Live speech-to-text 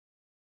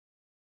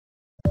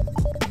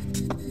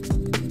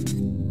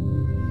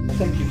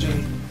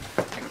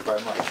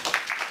very much.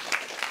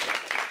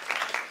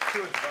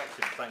 Good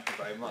introduction, thank you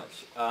very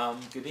much.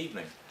 Good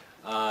evening.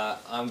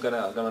 I'm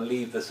gonna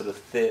leave the sort of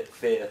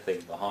fear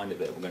thing behind a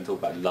bit. We're going to talk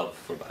about love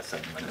for about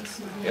 7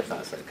 minutes, if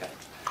that's okay.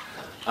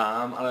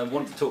 And I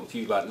want to talk to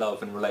you about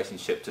love in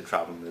relationship to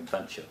travel and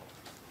adventure.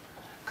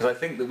 Because I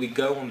think that we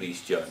go on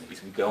these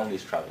journeys, we go on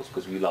these travels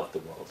because we love the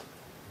world.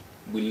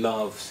 We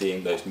love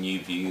seeing those new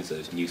views,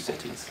 those new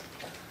cities.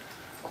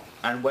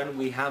 And when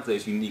we have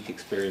those unique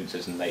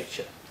experiences in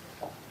nature,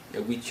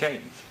 we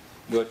change.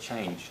 We're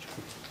changed.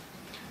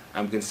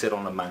 And we can sit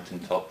on a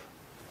mountaintop,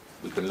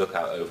 we can look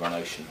out over an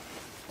ocean,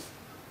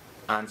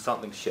 and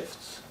something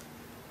shifts.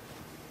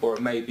 Or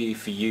it may be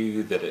for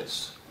you that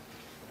it's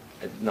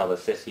another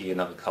city,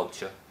 another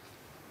culture.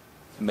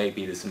 It may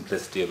be the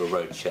simplicity of a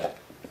road share.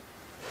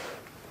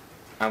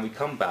 And we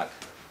come back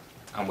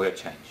and we're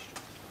changed.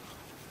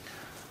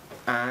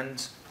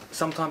 And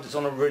sometimes it's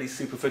on a really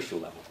superficial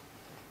level.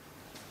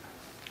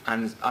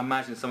 And I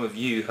imagine some of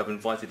you have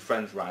invited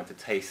friends around to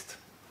taste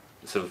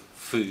sort of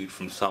food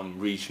from some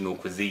regional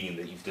cuisine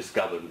that you've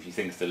discovered which you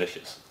think is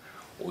delicious.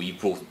 Or you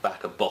brought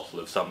back a bottle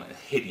of some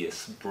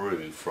hideous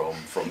brew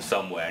from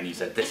somewhere and you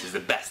said, this is the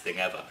best thing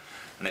ever.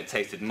 And it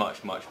tasted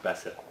much, much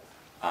better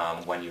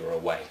when you were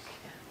away.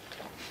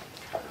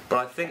 But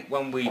I think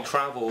when we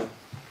travel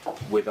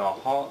with our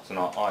hearts and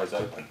our eyes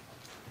open,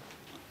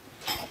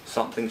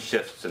 something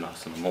shifts in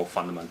us on a more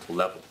fundamental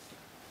level.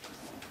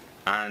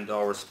 And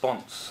our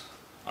response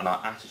and our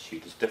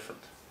attitude is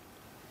different.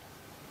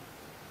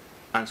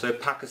 And so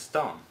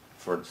Pakistan,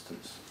 for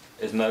instance,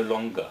 is no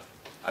longer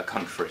a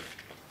country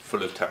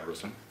full of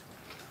terrorism,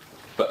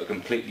 but a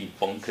completely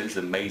bonkers,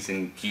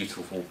 amazing,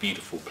 beautiful,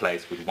 beautiful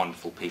place with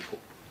wonderful people.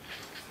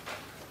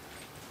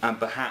 And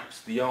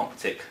perhaps the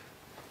Arctic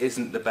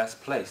isn't the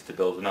best place to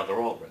build another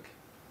oil rig.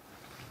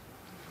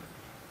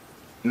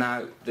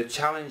 Now, the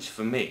challenge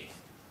for me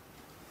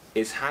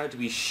is how do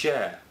we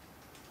share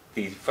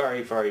these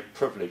very, very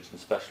privileged and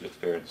special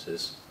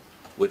experiences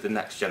with the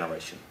next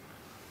generation,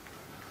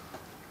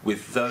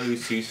 with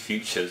those whose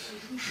futures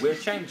we're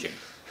changing.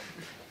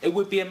 It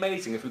would be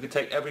amazing if we could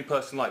take every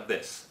person like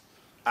this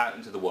out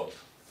into the world.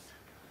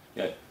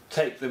 You know,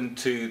 take them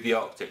to the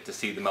Arctic to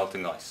see the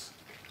melting ice.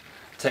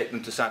 Take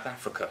them to South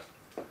Africa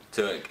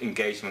to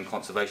engage them in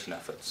conservation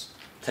efforts.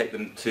 Take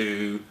them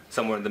to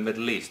somewhere in the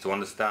Middle East to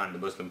understand the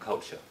Muslim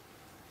culture.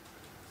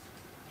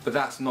 But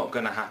that's not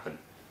going to happen.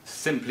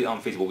 Simply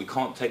unfeasible. We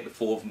can't take the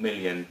 4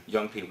 million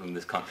young people in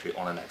this country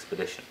on an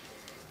expedition.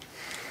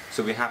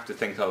 So we have to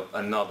think of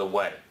another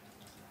way.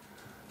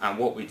 And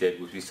what we did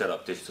was we set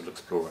up Digital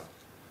Explorer.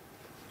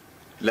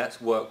 Let's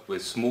work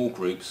with small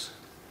groups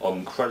of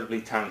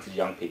incredibly talented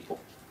young people,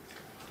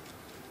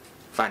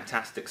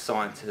 fantastic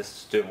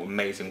scientists doing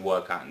amazing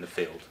work out in the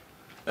field.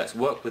 Let's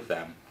work with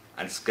them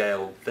and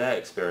scale their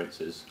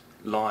experiences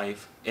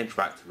live,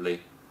 interactively,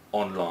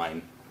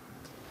 online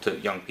to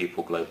young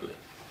people globally.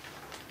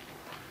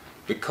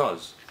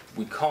 Because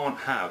we can't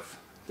have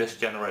this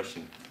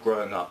generation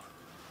growing up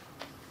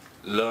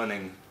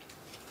learning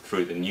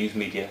through the news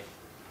media,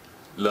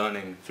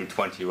 learning through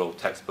 20-year-old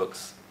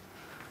textbooks,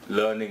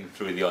 learning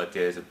through the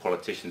ideas of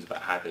politicians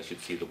about how they should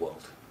see the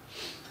world.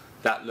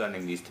 That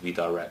learning needs to be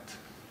direct.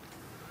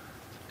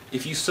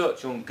 If you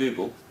search on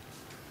Google,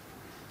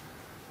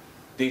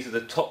 these are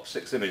the top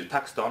 6 images.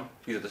 Pakistan,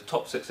 these are the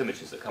top 6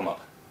 images that come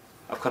up.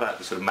 I've cut out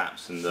the sort of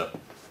maps and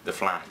the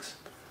flags.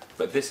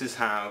 But this is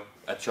how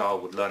a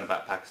child would learn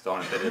about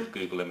Pakistan if they did a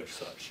Google image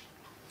search.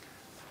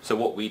 So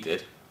what we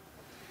did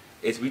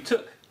is we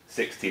took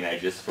 6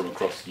 teenagers from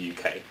across the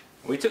UK, and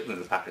we took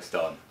them to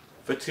Pakistan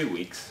for 2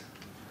 weeks,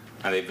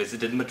 and they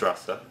visited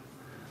madrasa,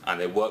 and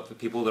they worked with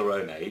people their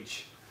own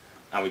age,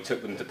 and we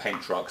took them to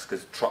paint trucks,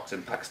 because trucks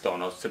in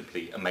Pakistan are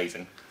simply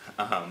amazing.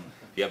 If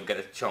you ever get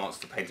a chance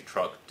to paint a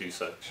truck, do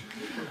so.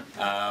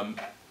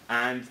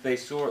 And they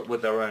saw it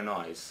with their own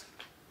eyes.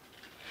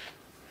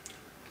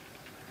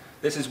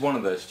 This is one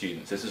of those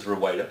students. This is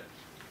Ruwaida.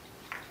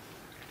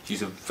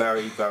 She's a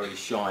very, very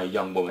shy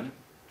young woman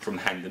from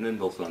Hendon in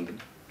North London.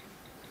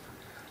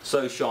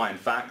 So shy, in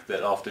fact,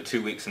 that after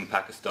 2 weeks in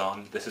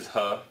Pakistan, this is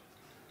her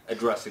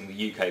addressing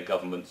the UK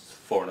government's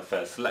Foreign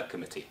Affairs Select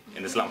Committee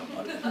in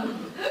Islamabad.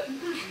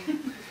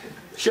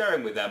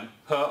 Sharing with them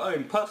her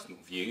own personal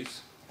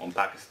views on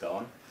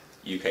Pakistan,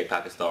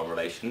 UK-Pakistan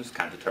relations,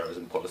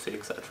 counter-terrorism policy,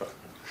 etc.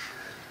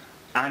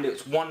 And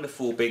it's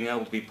wonderful being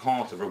able to be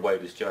part of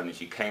Ruwaida's journey.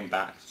 She came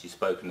back, she's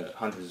spoken to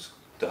hundreds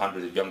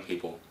of young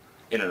people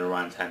in and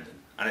around Hendon,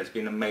 and it's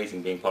been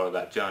amazing being part of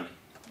that journey.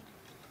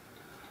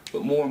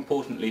 But more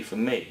importantly for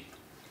me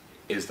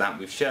is that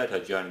we've shared her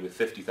journey with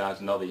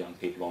 50,000 other young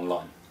people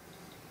online,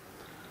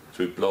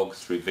 through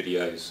blogs, through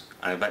videos,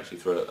 and eventually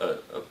through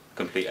a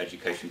complete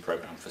education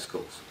program for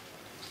schools.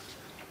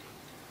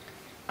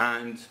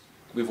 And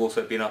we've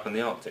also been up in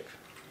the Arctic,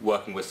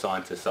 working with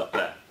scientists up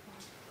there.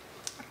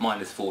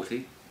 Minus 40,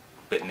 a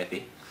bit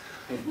nippy,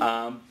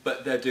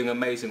 but they're doing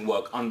amazing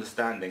work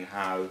understanding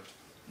how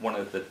what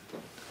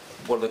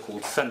are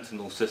called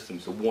sentinel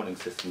systems, or warning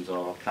systems on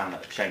our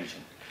planet are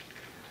changing.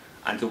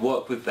 and to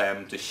work with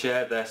them to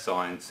share their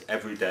science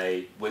every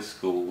day with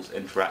schools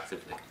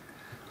interactively,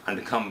 and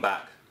to come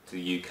back to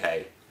the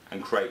UK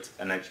and create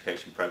an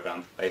education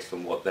programme based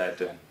on what they're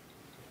doing.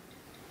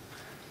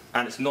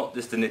 And it's not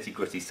just the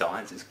nitty-gritty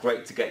science, it's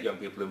great to get young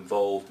people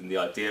involved in the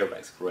idea of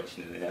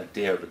exploration and the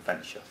idea of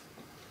adventure.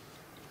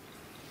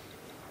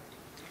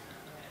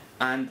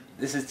 And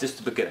this is just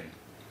the beginning,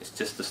 it's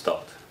just the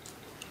start.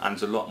 And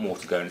there's a lot more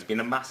to go, and it's been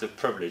a massive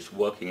privilege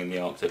working in the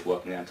Arctic,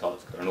 working in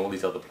Antarctica and all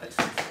these other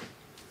places.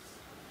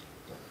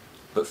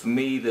 But for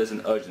me, there's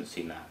an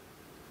urgency now.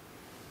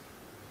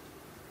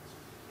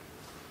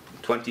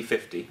 In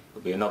 2050,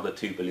 there'll be another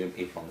 2 billion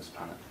people on this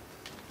planet.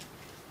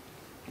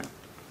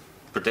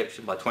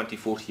 Prediction by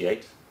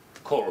 2048,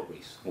 coral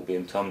reefs will be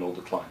in terminal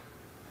decline.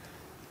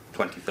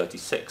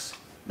 2036,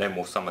 no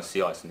more summer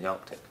sea ice in the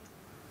Arctic.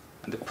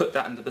 And to put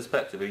that into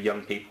perspective of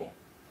young people,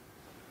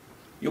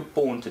 you're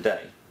born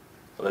today,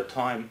 by the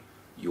time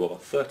you are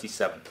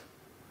 37,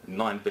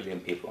 9 billion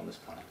people on this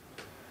planet.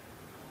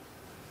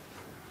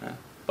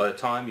 By the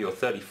time you're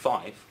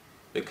 35,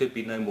 there could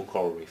be no more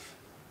coral reef.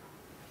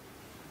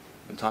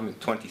 By the time you're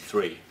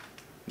 23,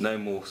 no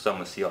more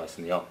summer sea ice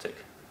in the Arctic.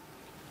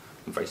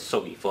 And very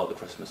soggy Father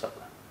Christmas up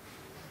there.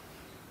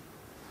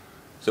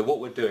 So what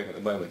we're doing at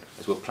the moment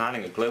is we're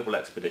planning a global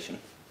expedition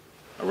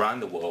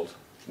around the world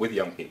with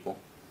young people,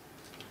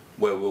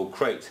 where we'll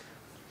create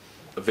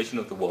a vision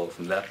of the world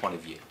from their point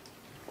of view.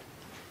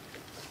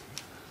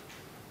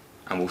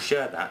 And we'll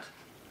share that,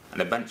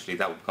 and eventually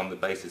that will become the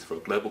basis for a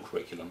global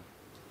curriculum,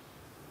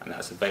 and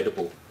that's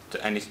available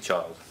to any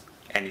child,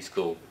 any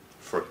school,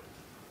 free.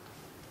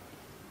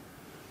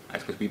 And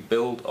it's because we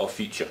build our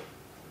future,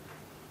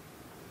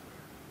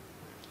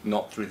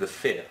 not through the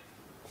fear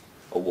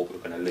of what we're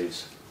going to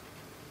lose,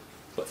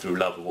 but through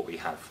love of what we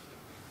have.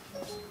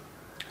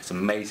 It's an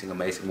amazing,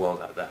 amazing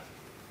world out there.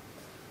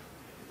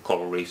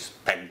 Coral reefs,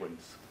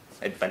 penguins,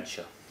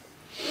 adventure.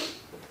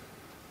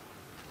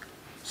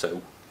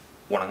 So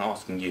what I'm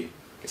asking you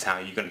is, how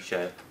are you going to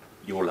share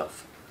your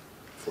love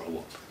for our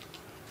world?